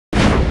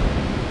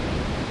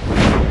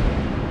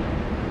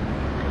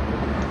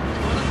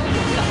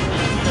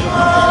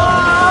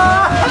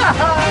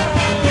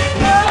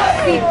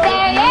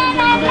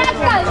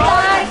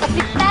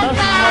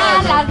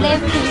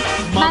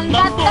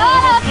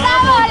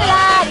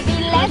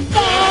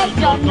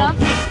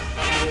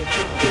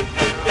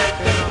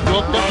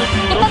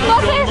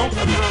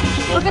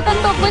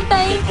dado cuenta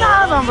ahí?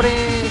 Nada, hombre.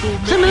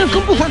 Se me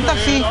descompuso el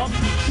taxi. Yo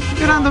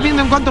ahora ando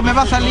viendo en cuánto me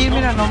va a salir,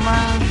 mira nomás.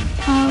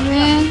 A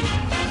ver.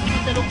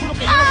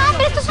 Ah,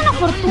 pero esto es una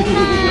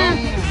fortuna.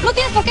 No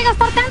tienes por qué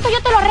gastar tanto,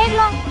 yo te lo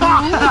arreglo.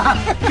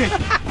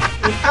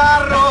 ¡El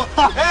carro!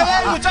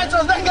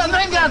 Muchachos, vengan,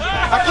 vengan!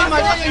 Aquí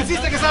Mayaya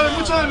insiste que sabe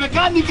mucho de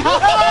mecánica.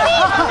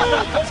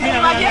 Sí,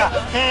 Mayaya.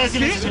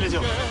 Silencio,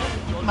 silencio.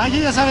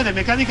 Mayaya sabe de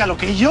mecánica lo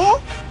que yo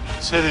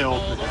sé de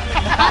ópera.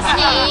 ¿Ah,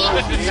 sí?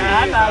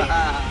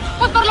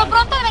 Pues por lo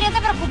pronto deberías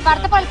de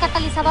preocuparte por el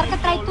catalizador que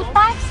trae tu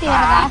taxi,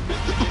 ¿verdad?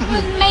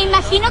 Pues me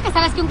imagino que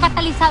sabes que un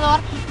catalizador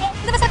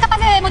debe ser capaz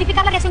de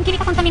modificar la reacción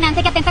química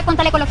contaminante que atenta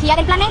contra la ecología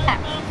del planeta.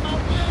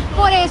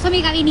 Por eso,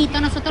 mi Gabinito,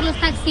 nosotros los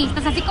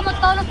taxistas, así como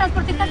todos los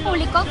transportistas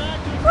públicos,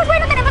 pues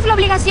bueno, tenemos la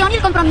obligación y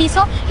el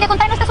compromiso de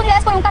contar nuestras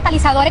unidades con un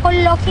catalizador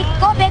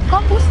ecológico de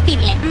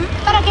combustible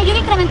para que ayude a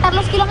incrementar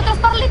los kilómetros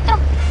por litro.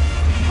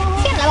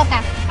 Cierra la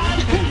boca.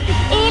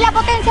 Y la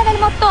potencia del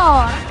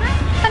motor.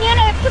 También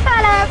pues,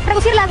 para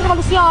reducir las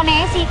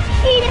revoluciones y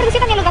reducir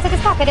también los gases de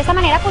escape. De esta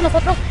manera, pues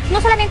nosotros no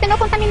solamente no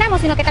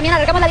contaminamos, sino que también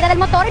alargamos la vida del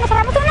motor y nos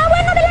ahorramos una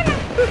buena de lana.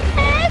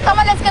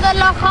 ¿Cómo les quedó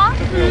el ojo?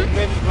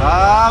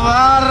 ¡Ah,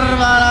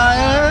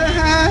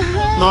 bárbara!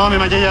 No, mi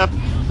Mayaya,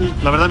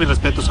 la verdad, mis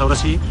respetos. Ahora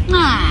sí,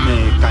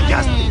 me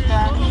callaste.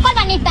 ¿Cuál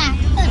manita?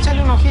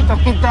 Échale un ojito a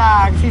mi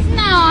taxi.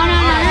 No.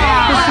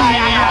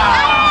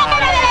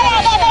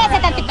 Espérate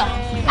tantito.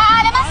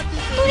 Además,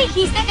 tú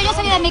dijiste que yo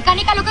soy de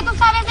mecánica, lo que tú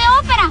sabes de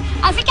ópera.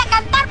 Así que a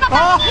cantar,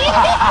 papá.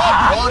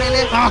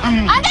 ¡Órale!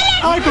 ¡Ándale!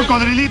 ¡Ay,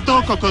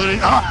 cocodrilito,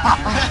 cocodrilito!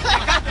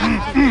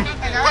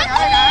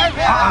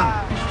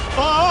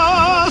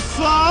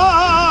 ¡Pásale,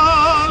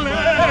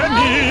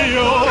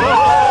 mío!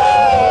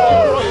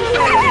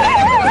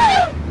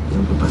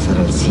 Tengo que pasar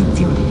al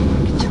sitio,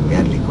 que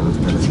chambearle cómo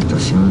está la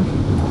situación.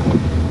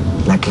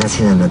 La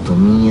clase de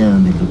anatomía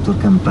del doctor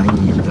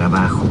Campaña y el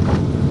trabajo.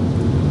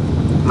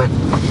 Bueno,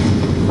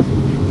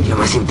 y lo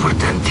más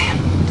importante,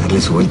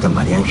 darle su vuelta a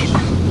María Ángela.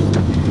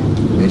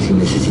 Ver si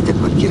necesita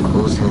cualquier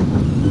cosa.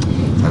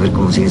 Saber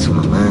cómo sigue su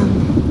mamá.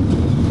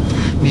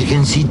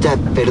 Virgencita,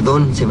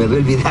 perdón, se me había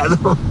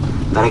olvidado.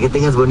 Para que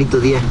tengas bonito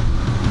día.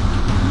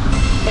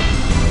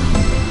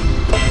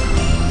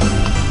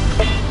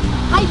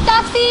 ¡Ay,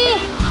 taxi!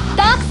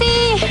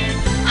 ¡Taxi!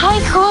 Ay,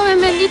 joven,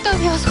 bendito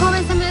Dios,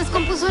 joven, se me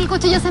descompuso el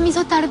coche, ya se me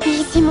hizo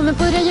tardísimo. ¿Me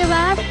podría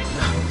llevar?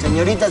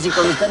 Señorita, si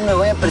con usted me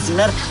voy a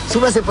persignar,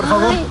 súbase, por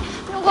favor. Ay,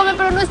 no, joven,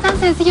 pero no es tan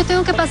sencillo.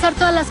 Tengo que pasar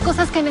todas las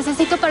cosas que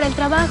necesito para el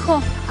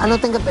trabajo. Ah, no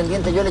tenga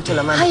pendiente, yo le echo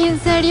la mano. Ay, ¿en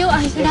serio?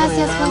 Ay, Déjame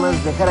gracias, nada joven.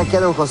 más dejar aquí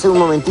a don José un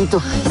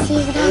momentito. Ay, sí,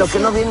 gracias. En lo que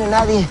no viene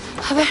nadie.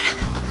 A ver.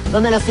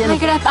 ¿Dónde las tiene? Ay,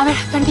 gracias. A ver,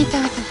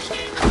 permítame tantito.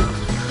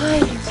 Ay,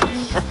 Dios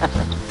mío.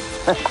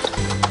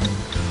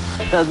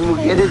 Las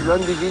mujeres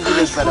son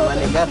difíciles para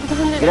manejar.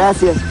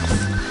 Gracias.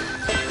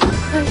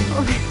 Ay,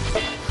 joven.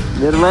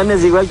 Mi hermana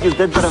es igual que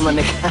usted para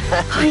manejar.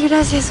 Ay,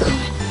 gracias, joven.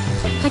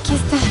 Aquí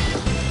está.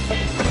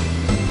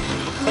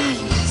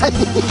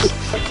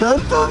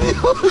 ¿Tanto,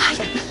 viejo?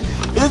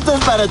 ¿Esto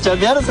es para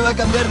chambear o se va a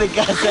cambiar de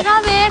casa?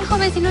 A ver,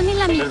 joven, si no ni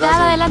la mitad.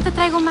 Perdón, Adelante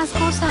traigo más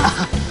cosas.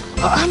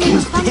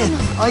 Vámonos, vámonos.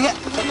 Oiga,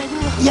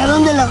 ¿y a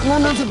dónde la...? No,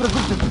 no se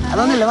preocupe. ¿A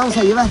dónde la vamos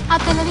a llevar? A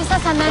Televisa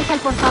San Ángel,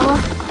 por favor.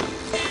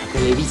 ¿A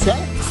Televisa?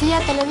 Sí, a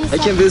Televisa. ¿A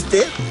quién ve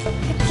usted?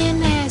 ¿Qué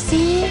tiene?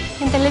 Sí,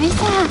 en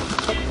Televisa.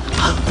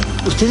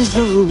 ¿Usted es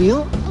Flor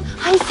Rubio?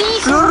 Ay, sí,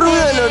 ¿Flor joven.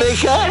 Rubio de la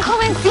oreja? El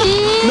joven,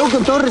 sí. No,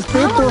 con todo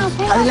respeto. Vámonos,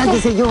 espérate.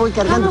 Adelante, yo voy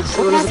cargando.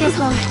 Vamos, gracias,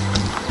 joven.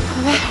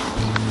 A ver,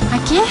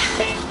 ¿aquí?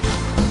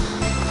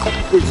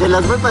 Se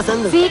las voy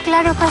pasando. Sí,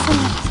 claro,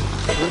 pásenme.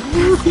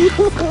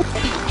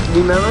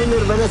 Mi mamá y mi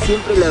hermana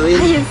siempre la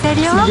ven. Ay, ¿en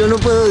serio? Sí, yo no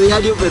puedo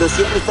diario, pero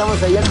siempre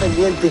estamos ahí al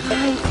pendiente.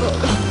 Ay,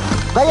 joven.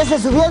 Váyase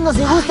subiendo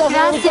si gusta,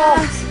 señorita.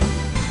 Gracias.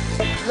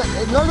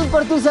 ¿No le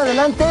importa irse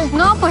adelante?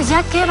 No, pues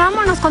ya que,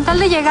 vámonos, con tal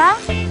de llegar.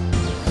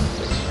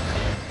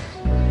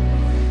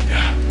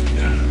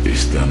 Ya,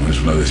 esta no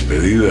es una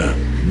despedida.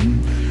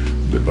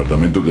 El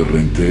departamento que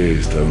renté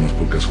está a unas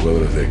pocas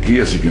cuadras de aquí,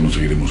 así que nos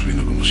seguiremos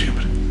viendo como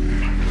siempre.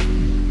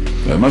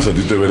 Además, a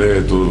ti te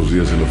veré todos los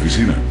días en la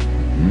oficina.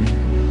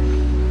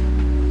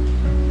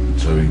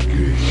 Saben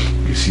que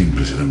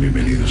siempre serán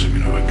bienvenidos en mi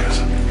nueva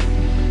casa.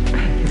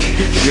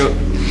 Yo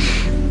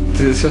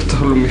te deseo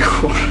todo lo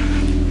mejor.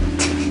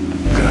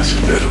 Gracias,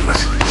 Pedro,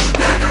 gracias.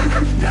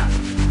 Ya.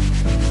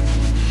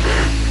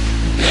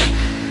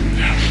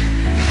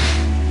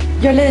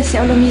 Yo le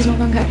deseo lo mismo,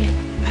 Juan Gabriel.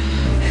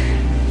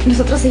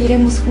 Nosotros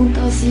seguiremos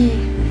juntos y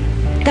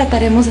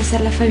trataremos de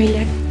ser la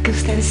familia que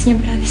usted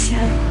siempre ha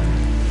deseado.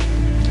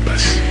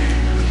 Gracias.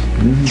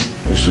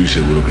 Estoy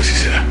seguro que sí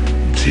será.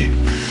 Sí.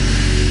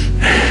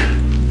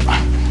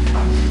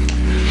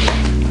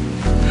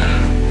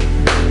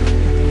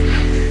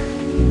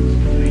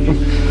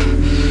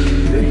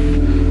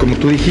 Como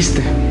tú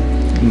dijiste,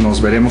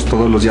 nos veremos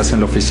todos los días en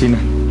la oficina.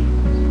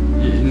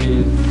 ¿Y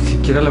ni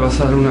siquiera le vas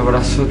a dar un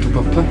abrazo a tu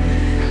papá?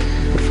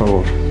 Por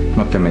favor,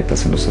 no te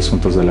metas en los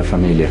asuntos de la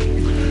familia.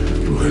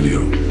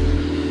 Rogelio,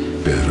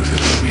 Pedro es de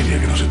la familia,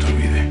 que no se te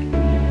olvide.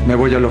 Me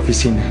voy a la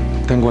oficina.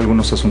 Tengo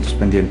algunos asuntos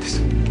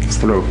pendientes.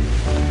 Hasta luego.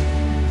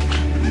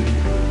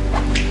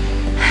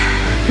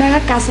 No haga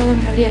caso,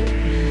 don Gabriel.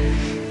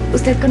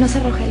 Usted conoce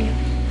a Rogelio.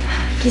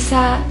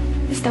 Quizá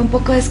está un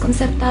poco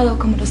desconcertado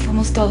como lo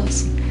estamos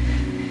todos.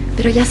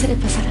 Pero ya se le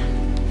pasará.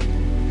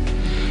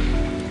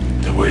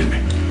 Devuelve.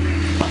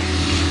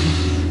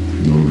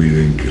 No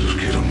olviden que los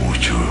quiero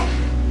mucho.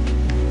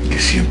 Que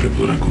siempre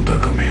podrán contar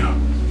conmigo.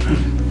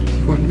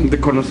 Igualmente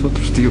con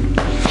nosotros, tío.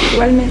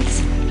 Igualmente.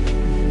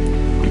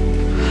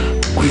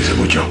 Cuídense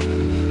mucho.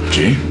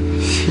 ¿Sí?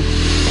 Sí.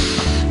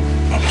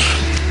 Vamos.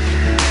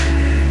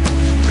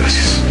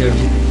 Gracias.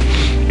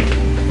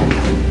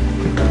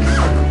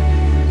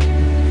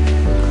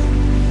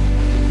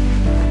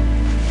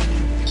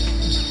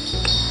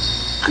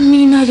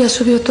 Mina ya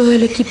subió todo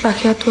el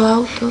equipaje a tu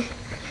auto.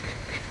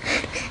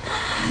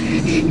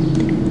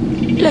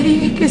 Le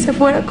dije que se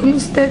fuera con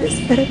ustedes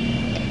para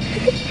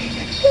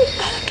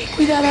que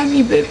cuidara a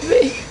mi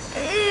bebé.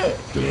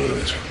 Te lo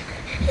agradezco.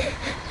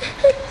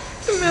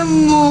 Mi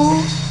amor.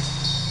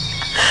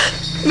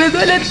 Me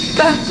duele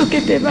tanto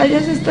que te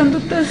vayas estando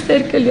tan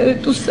cerca el día de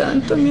tu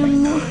santo, mi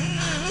amor.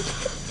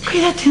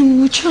 Cuídate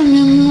mucho, mi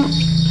amor.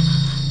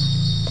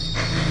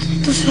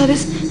 Tú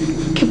sabes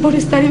que por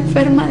estar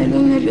enferma de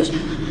los nervios,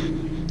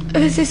 a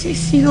veces he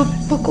sido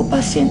poco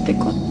paciente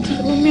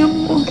contigo, mi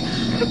amor.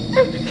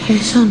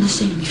 Eso no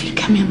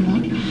significa, mi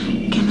amor,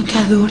 que no te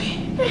adore,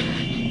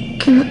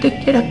 que no te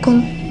quiera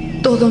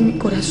con todo mi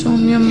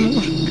corazón, mi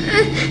amor.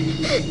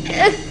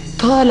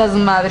 Todas las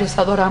madres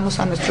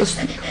adoramos a nuestros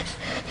hijos.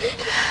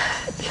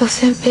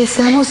 Los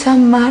empezamos a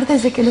amar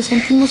desde que los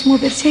sentimos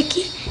moverse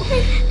aquí.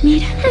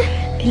 Mira,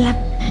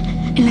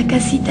 en la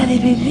casita de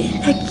bebé,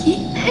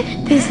 aquí.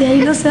 Desde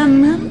ahí los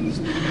amamos.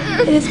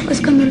 Y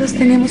después cuando los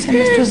tenemos en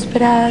nuestros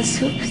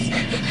brazos,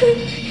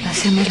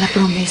 hacemos la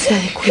promesa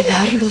de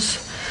cuidarlos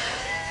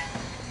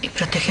y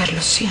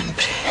protegerlos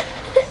siempre.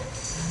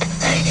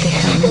 De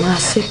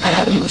jamás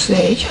separarnos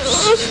de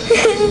ellos.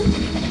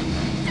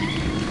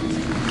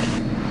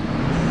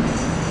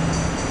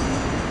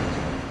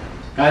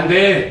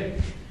 ¡Cande!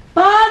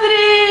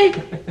 ¡Padre!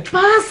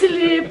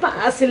 Pásele,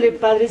 pásele,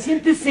 padre,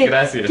 siéntese.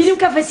 Gracias. ¿Quiere un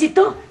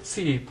cafecito?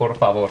 Sí, por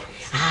favor.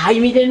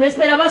 Ay, mire, no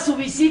esperaba su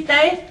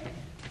visita, ¿eh?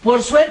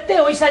 Por suerte,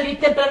 hoy salí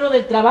temprano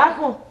del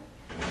trabajo.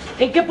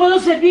 ¿En qué puedo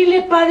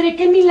servirle, padre?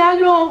 ¡Qué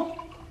milagro!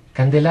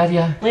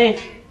 Candelaria, hay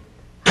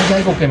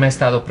algo que me ha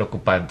estado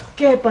preocupando.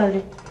 ¿Qué,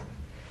 padre?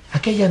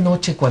 Aquella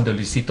noche cuando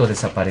Luisito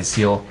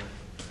desapareció,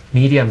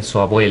 Miriam, su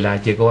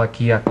abuela, llegó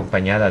aquí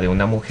acompañada de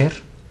una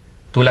mujer.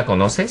 ¿Tú la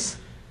conoces?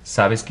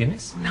 ¿Sabes quién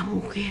es? Una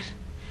mujer.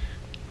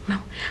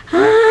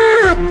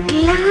 ¡Ah,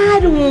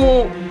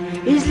 claro!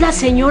 Es la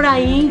señora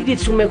Ingrid,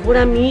 su mejor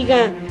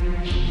amiga.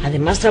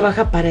 Además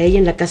trabaja para ella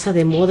en la casa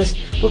de modas.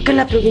 ¿Por qué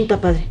la pregunta,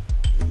 padre?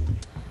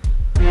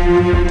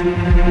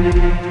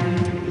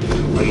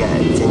 Oiga,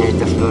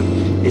 señorita Flor,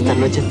 esta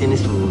noche tiene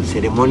su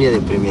ceremonia de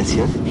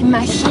premiación.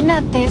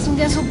 Imagínate, es un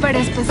día súper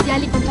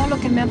especial y con todo lo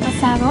que me ha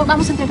pasado,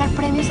 vamos a entregar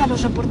premios a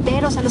los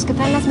reporteros, a los que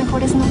traen las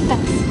mejores notas.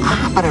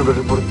 Ah, para los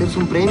reporteros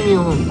un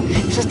premio.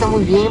 Eso está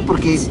muy bien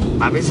porque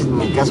a veces en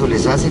mi caso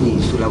les hacen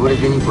y su labor es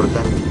bien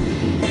importante.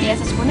 Mira,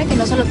 se supone que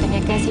no se lo tenía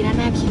que decir a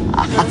nadie,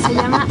 pero se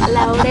llama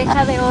La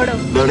Oreja de Oro.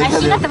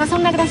 Imagínate, va a ser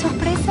una gran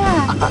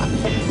sorpresa.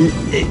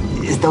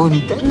 ¿Está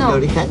bonita la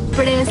oreja?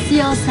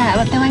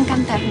 Preciosa, te va a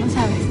encantar, ¿no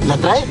sabes? ¿La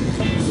trae?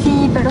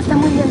 Sí, pero está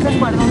muy bien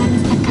resguardada en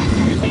esta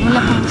caja, no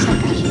la podemos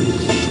sacar.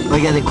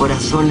 Oiga, de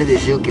corazón le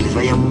deseo que les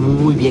vaya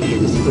muy bien, que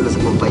Diosito los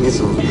acompañe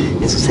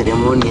en su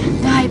ceremonia.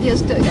 Ay,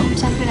 Dios te oiga,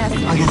 muchas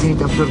gracias. Oiga,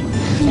 señorita Flor,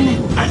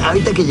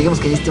 ahorita que lleguemos,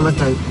 que ya esté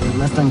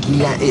más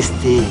tranquila,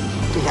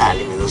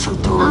 regáleme 2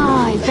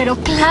 autógrafos. Ay, pero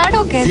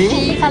claro que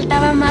sí,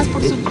 faltaba más,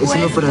 por supuesto.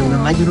 Es uno para mi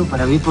mamá y uno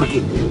para mí,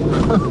 porque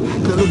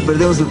no nos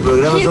perdemos el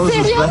programa, ¿En somos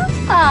serio? sus fans.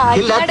 Ay,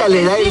 ¿Qué lata claro le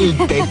que da sí. el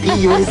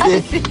pepillo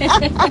ese? Sí.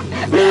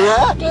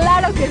 ¿Verdad?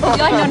 Claro que sí.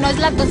 Ay, no es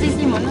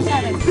latosísimo, ¿no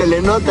sabes? Se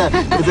le nota,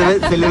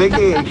 se le ve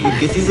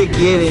que sí se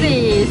quiere.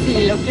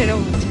 Sí, lo quiero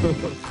mucho.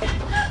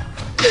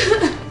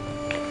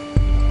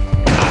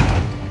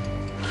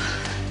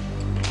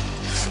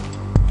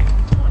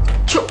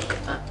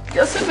 Choca,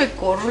 ya se me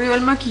corrió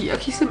el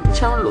maquillaje y se me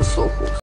echaron los ojos.